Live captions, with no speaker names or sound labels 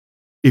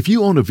If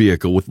you own a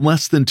vehicle with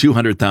less than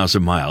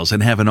 200,000 miles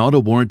and have an auto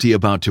warranty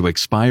about to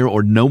expire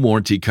or no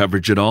warranty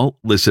coverage at all,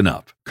 listen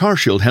up.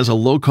 CarShield has a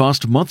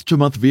low-cost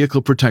month-to-month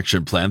vehicle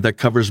protection plan that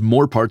covers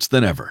more parts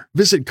than ever.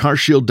 Visit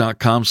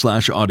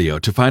carshield.com/audio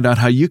to find out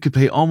how you could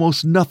pay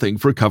almost nothing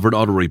for covered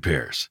auto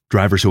repairs.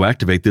 Drivers who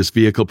activate this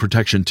vehicle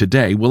protection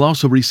today will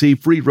also receive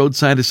free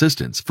roadside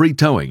assistance, free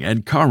towing,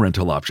 and car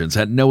rental options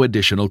at no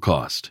additional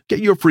cost. Get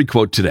your free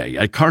quote today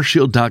at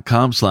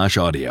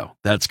carshield.com/audio.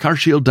 That's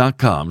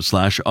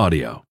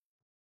carshield.com/audio.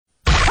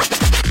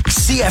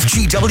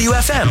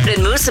 CFGWFM.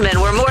 In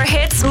Moosomin, where more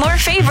hits, more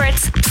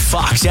favorites.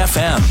 Fox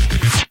FM.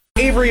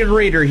 Avery and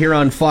Raider here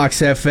on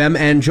Fox FM,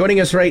 and joining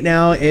us right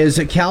now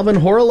is Calvin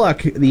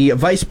Horluck, the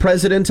Vice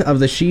President of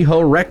the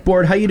Sheeho Rec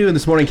Board. How you doing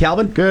this morning,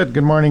 Calvin? Good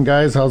morning,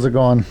 guys. How's it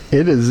going?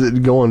 It is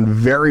going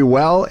very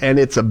well, and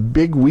it's a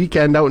big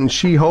weekend out in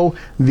Sheeho.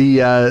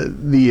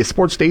 The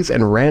Sports Days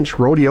and Ranch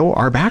Rodeo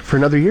are back for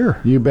another year.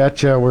 You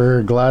betcha.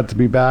 We're glad to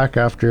be back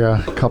after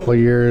a couple of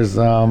years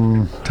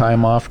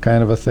time off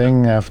kind of a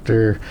thing.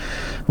 We're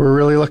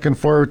really looking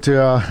forward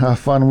to a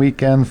fun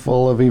weekend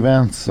full of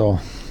events.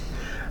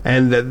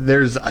 And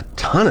there's a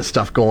ton of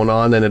stuff going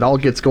on, and it all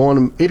gets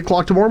going 8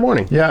 o'clock tomorrow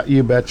morning. Yeah,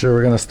 you betcha.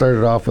 We're going to start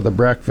it off with a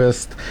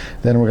breakfast.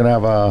 Then we're going to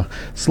have a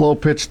slow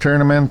pitch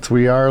tournament.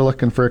 We are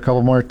looking for a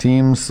couple more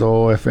teams,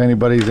 so if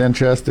anybody's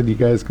interested, you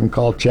guys can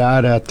call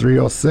Chad at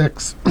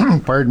 306,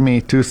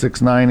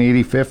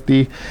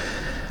 269-8050.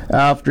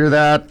 After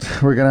that,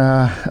 we're going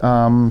to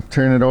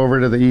turn it over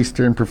to the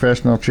Eastern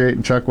Professional Chariot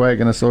and Chuck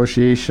Wagon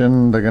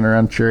Association. They're going to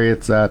run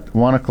chariots at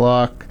 1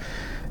 o'clock.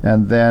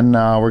 And then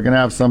we're going to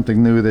have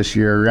something new this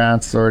year,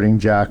 ranch sorting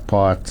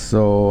jackpot.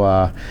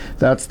 So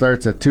that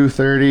starts at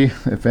 2:30.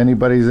 If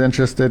anybody's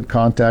interested,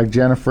 contact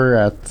Jennifer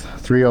at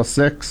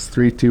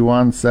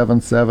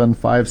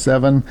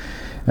 306-321-7757.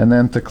 And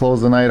then to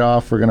close the night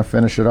off, we're going to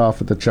finish it off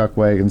with the Chuck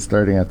Wagon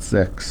starting at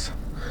 6.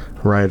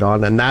 Right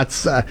on, and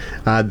that's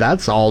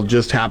all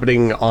just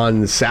happening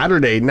on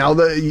Saturday. Now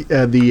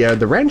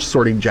the ranch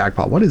sorting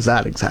jackpot. What is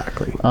that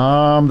exactly?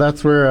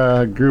 That's where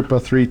a group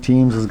of 3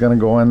 teams is going to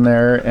go in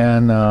there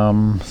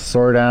and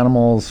sort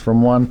animals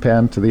from one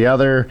pen to the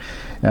other,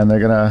 and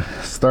they're going to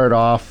start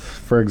off,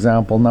 for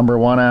example, number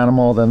 1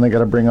 animal, then they got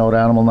to bring out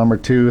animal number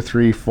 2,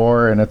 3,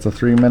 4, and it's a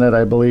 3-minute,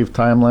 I believe,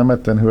 time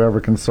limit, and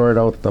whoever can sort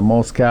out the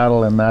most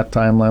cattle in that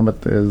time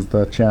limit is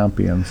the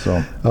champion.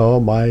 So, oh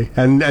my,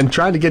 and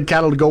trying to get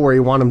cattle to go where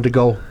you want them to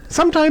go.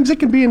 Sometimes it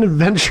can be an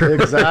adventure.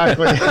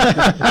 Exactly.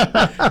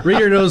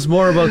 Reader knows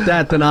more about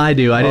that than I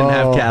do. I didn't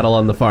have cattle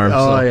on the farm.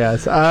 Oh,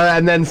 yes.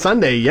 And then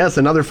Sunday, yes,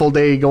 another full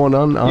day going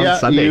on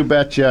Sunday. You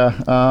betcha.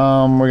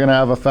 We're going to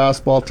have a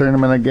fastball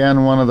tournament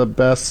again, one of the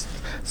best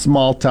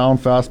small town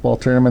fastball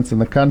tournaments in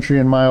the country,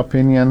 in my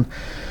opinion.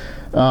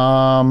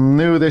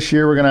 New this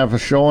year, we're going to have a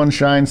show and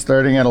shine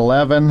starting at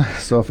 11.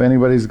 So if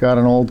anybody's got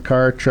an old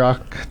car,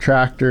 truck,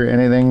 tractor,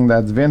 anything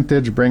that's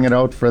vintage, bring it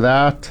out for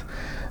that.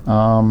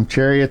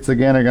 Chariots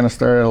again are going to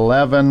start at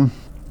 11.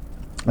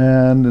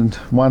 And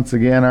once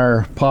again,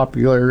 our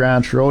popular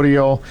ranch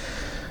rodeo.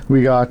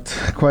 We got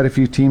quite a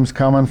few teams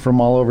coming from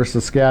all over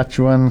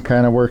Saskatchewan.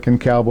 Kind of working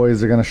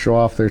cowboys are going to show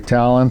off their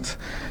talent.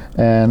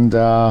 And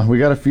we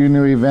got a few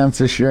new events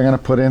this year I'm going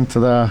to put into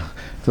the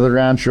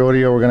ranch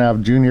rodeo. We're going to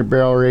have junior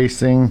barrel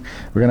racing.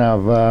 We're going to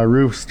have a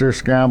rooster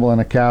scramble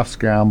and a calf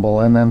scramble.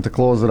 And then to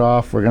close it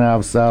off, we're going to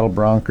have saddle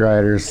bronc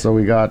riders. So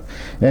we got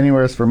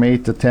anywhere from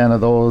 8 to 10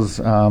 of those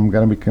going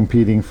to be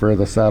competing for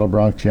the saddle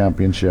bronc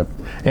championship.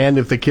 And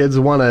if the kids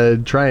want to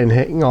try and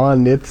hang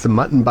on, it's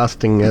mutton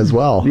busting as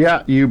well.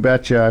 Yeah, you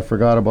betcha. I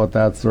forgot about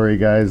that. Sorry,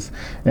 guys.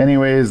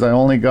 Anyways, I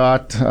only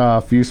got a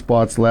few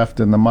spots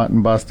left in the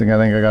mutton busting. I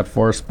think I got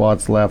 4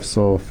 spots left.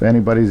 So if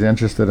anybody's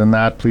interested in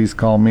that, please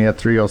call me at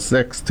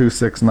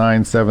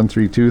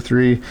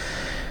 306-269-7323.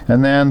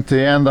 And then to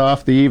end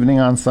off the evening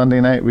on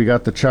Sunday night, we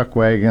got the Chuck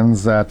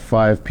Wagons at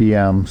 5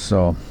 p.m.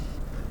 So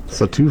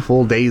 2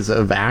 full days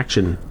of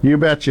action. You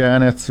betcha,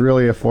 and it's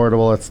really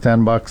affordable. It's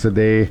 $10 a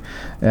day,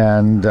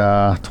 and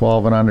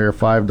 12 and under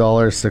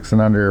 $5, 6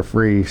 and under are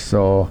free.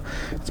 So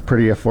it's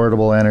pretty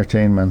affordable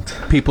entertainment.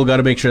 People got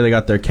to make sure they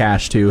got their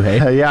cash too,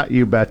 hey? Yeah,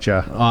 you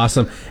betcha.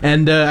 Awesome.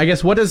 And I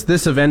guess, what does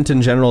this event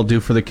in general do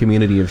for the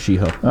community of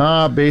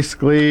Sheeho?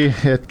 Basically,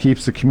 it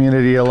keeps the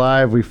community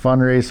alive. We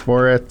fundraise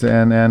for it,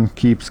 and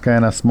keeps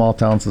kind of small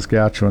town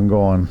Saskatchewan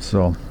going.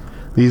 So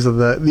these are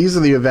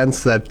the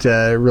events that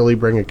really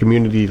bring a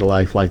community to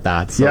life like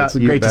that. So it's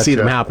great to see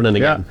them happening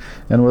again.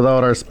 Yeah. And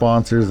without our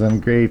sponsors and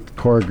great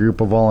core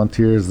group of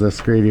volunteers, this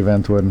great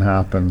event wouldn't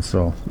happen.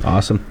 So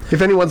awesome.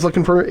 If anyone's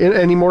looking for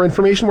any more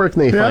information, where can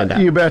they find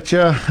out? You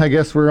betcha. I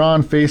guess we're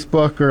on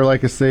Facebook, or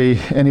like I say,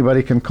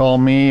 anybody can call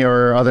me,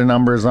 or other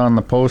numbers on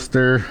the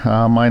poster.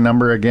 My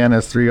number again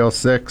is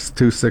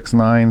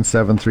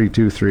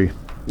 306-269-7323.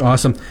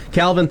 Awesome.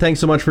 Calvin, thanks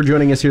so much for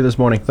joining us here this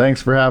morning.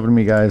 Thanks for having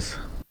me, guys.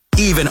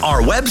 Even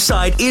our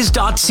website is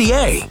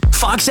 .ca.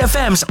 Fox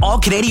FM's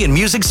All-Canadian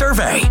Music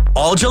Survey.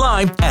 All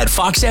July at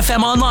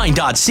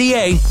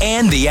foxfmonline.ca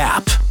and the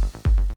app.